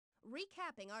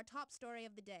Recapping our top story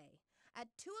of the day. At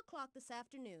 2 o'clock this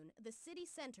afternoon, the city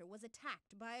center was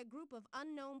attacked by a group of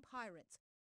unknown pirates.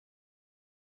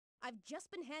 I've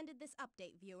just been handed this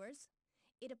update, viewers.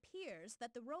 It appears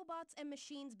that the robots and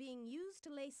machines being used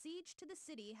to lay siege to the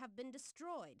city have been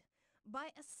destroyed by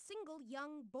a single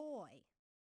young boy.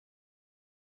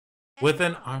 With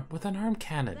an arm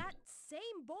cannon. That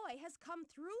same boy has come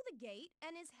through the gate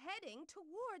and is heading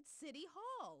towards City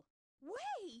Hall.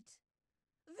 Wait!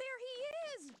 There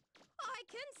he is! I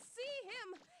can see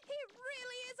him! He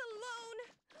really is alone!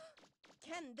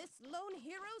 Can this lone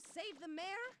hero save the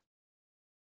mayor?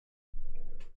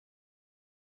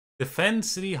 Defend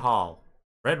City Hall.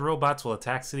 Red robots will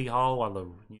attack City Hall while the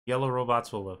yellow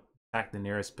robots will attack the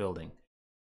nearest building.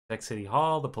 Protect City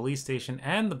Hall, the police station,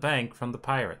 and the bank from the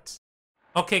pirates.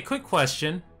 Okay, quick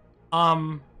question.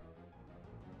 Was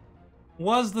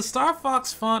the Star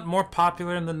Fox font more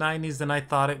popular in the 90s than I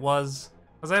thought it was?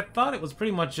 Because I thought it was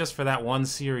pretty much just for that one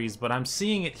series, but I'm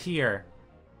seeing it here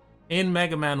in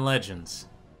Mega Man Legends.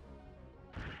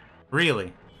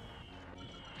 Really?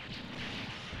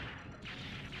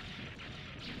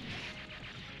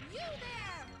 You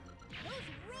there! Those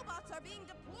robots are being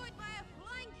deployed by a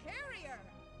flying carrier!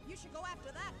 You should go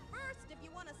after that first if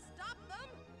you want to stop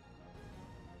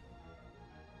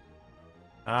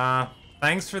them!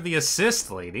 Thanks for the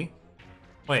assist, lady.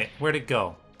 Wait, where'd it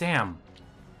go? Damn.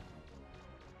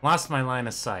 Lost my line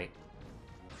of sight.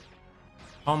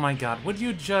 Oh my god, would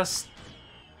you just...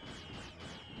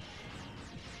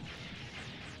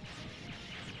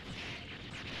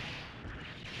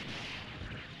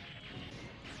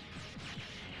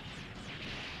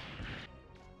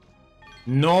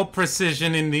 No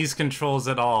precision in these controls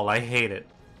at all. I hate it.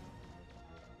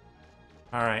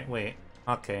 Alright, wait.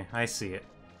 Okay, I see it.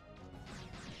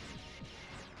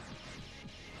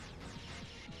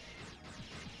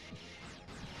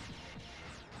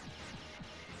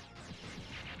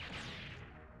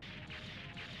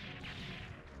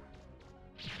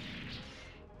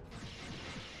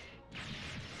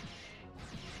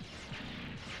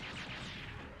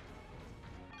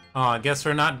 Oh, I guess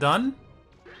we're not done?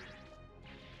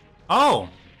 Oh!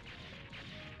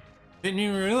 Didn't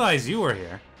even realize you were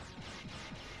here.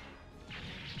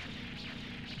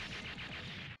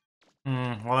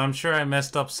 Well, I'm sure I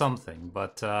messed up something,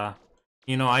 but,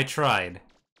 you know, I tried.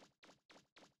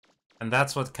 And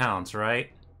that's what counts, right?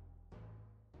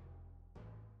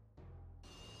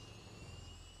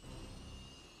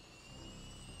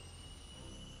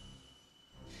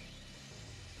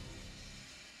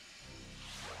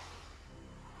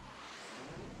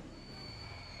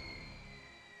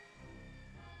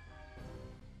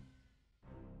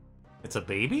 It's a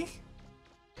baby?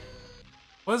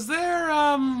 Was there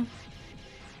a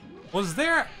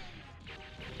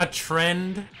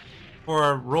trend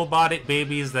for robotic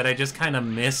babies that I just kind of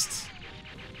missed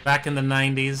back in the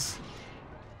 90s?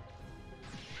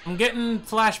 I'm getting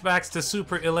flashbacks to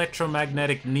Super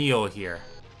Electromagnetic Neo here.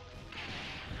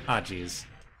 Ah, jeez.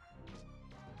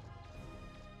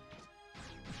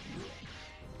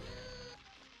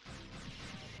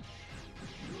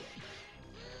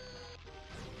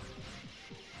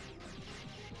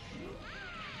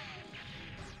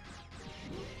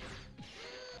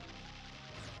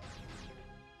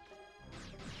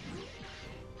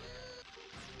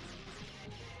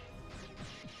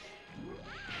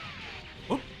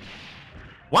 Oop.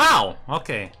 Wow!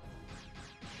 Okay.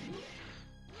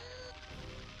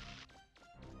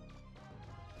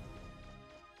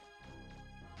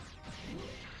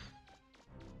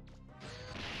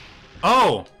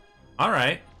 Oh!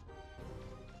 Alright.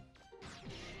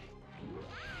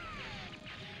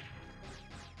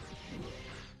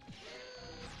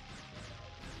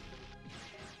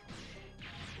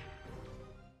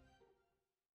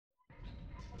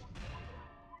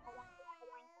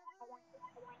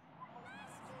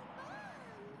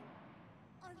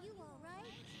 Are you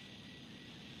alright?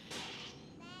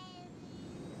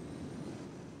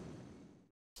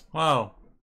 Well,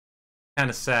 kind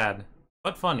of sad,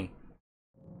 but funny.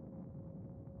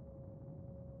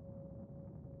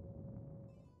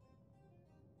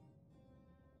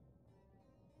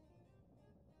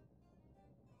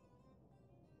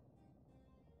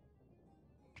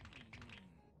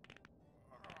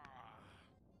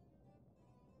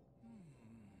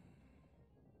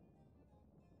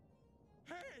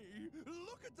 Hey,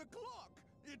 look at the clock!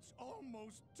 It's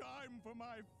almost time for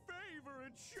my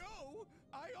favorite show!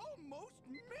 I almost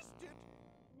missed it!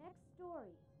 Next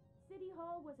story. City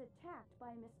Hall was attacked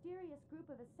by a mysterious group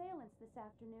of assailants this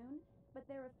afternoon, but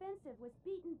their offensive was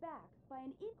beaten back by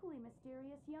an equally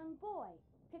mysterious young boy,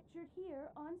 pictured here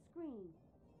on screen.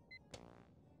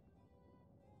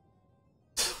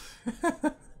 Well,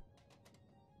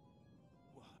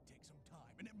 it'll take some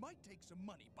time, and it might take some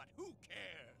money, but who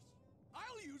cares?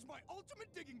 I'll use my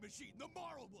ultimate digging machine, the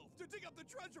Marl Wolf, to dig up the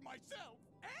treasure myself.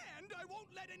 And I won't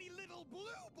let any little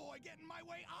blue boy get in my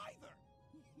way either.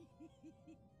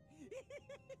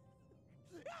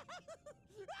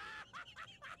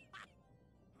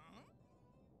 Huh?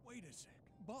 Wait a sec.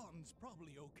 Bond's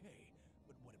probably okay,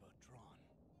 but what about Tron?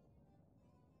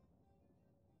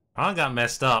 Ron got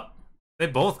messed up. They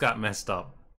both got messed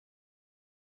up.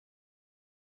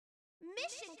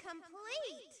 Mission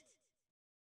complete!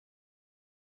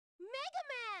 Mega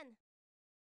Man!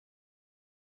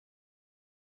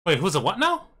 Wait, who's a what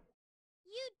now?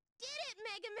 You did it,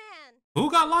 Mega Man!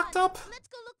 Who got locked Come on, up? Let's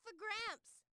go look for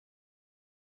Gramps.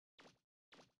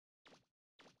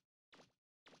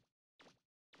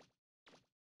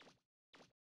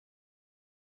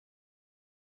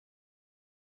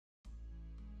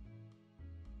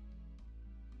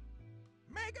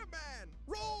 Mega Man,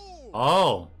 roll!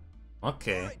 Oh,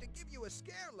 okay. Sorry to give you a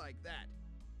scare like that.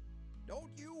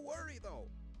 Don't you worry, though.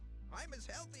 I'm as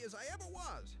healthy as I ever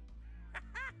was.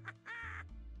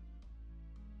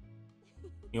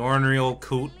 You ornery old That's a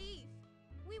coot. relief.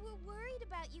 We were worried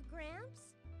about you,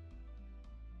 Gramps.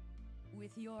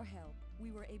 With your help,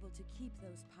 we were able to keep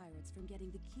those pirates from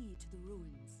getting the key to the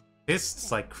ruins.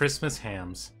 Fists like Christmas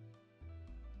hams.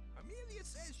 Amelia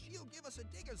says she'll give us a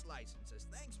digger's license as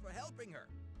thanks for helping her.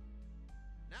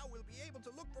 Now we'll be able to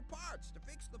look for parts to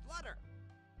fix the flutter.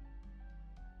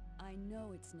 I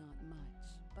know it's not much,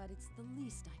 but it's the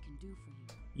least I can do for you.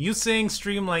 You saying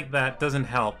stream like that doesn't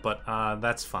help, but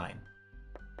that's fine.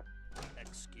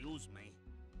 Excuse me.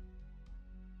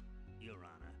 Your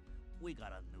Honor, we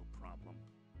got a new problem.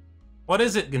 What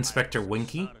is it, Inspector Pirates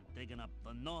Winky? started digging up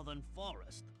the northern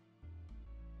forest.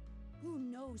 Who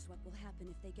knows what will happen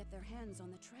if they get their hands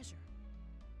on the treasure?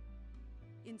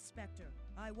 Inspector,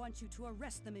 I want you to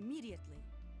arrest them immediately.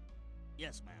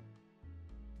 Yes, ma'am.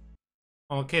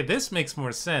 Okay, this makes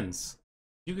more sense.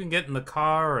 You can get in the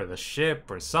car or the ship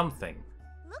or something.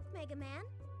 Look, Mega Man.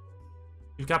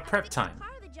 You've got I prep fixed the time. car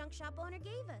the junk shop owner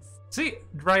gave us. See,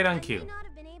 right on I cue. may not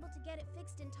have been able to get it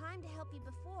fixed in time to help you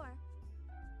before,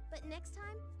 but next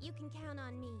time, you can count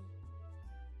on me.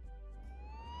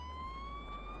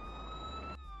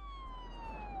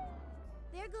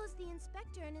 There goes the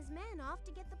inspector and his men off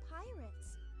to get the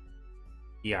pirates.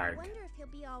 I Yarg. wonder if he'll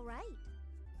be all right.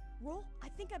 Roll, I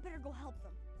think I better go help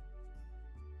them.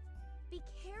 Be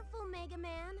careful, Mega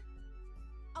Man.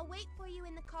 I'll wait for you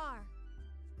in the car.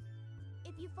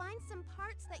 If you find some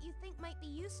parts that you think might be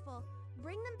useful,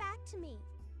 bring them back to me.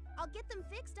 I'll get them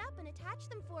fixed up and attach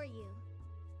them for you.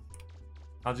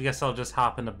 I guess I'll just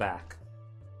hop in the back.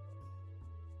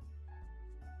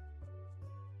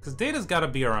 Because Data's gotta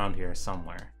be around here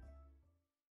somewhere.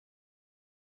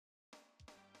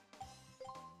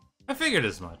 I figured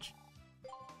as much.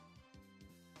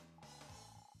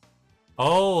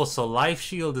 Oh, so Life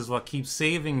Shield is what keeps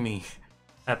saving me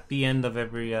at the end of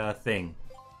every thing.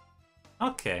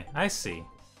 Okay, I see.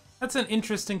 That's an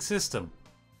interesting system.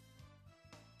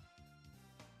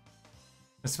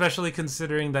 Especially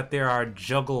considering that there are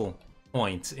juggle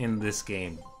points in this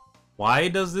game. Why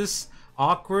does this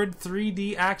awkward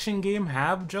 3D action game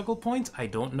have juggle points? I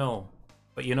don't know.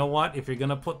 But you know what? If you're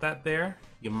gonna put that there,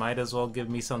 you might as well give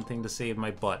me something to save my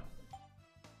butt.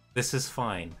 This is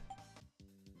fine.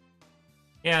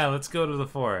 Yeah, let's go to the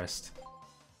forest.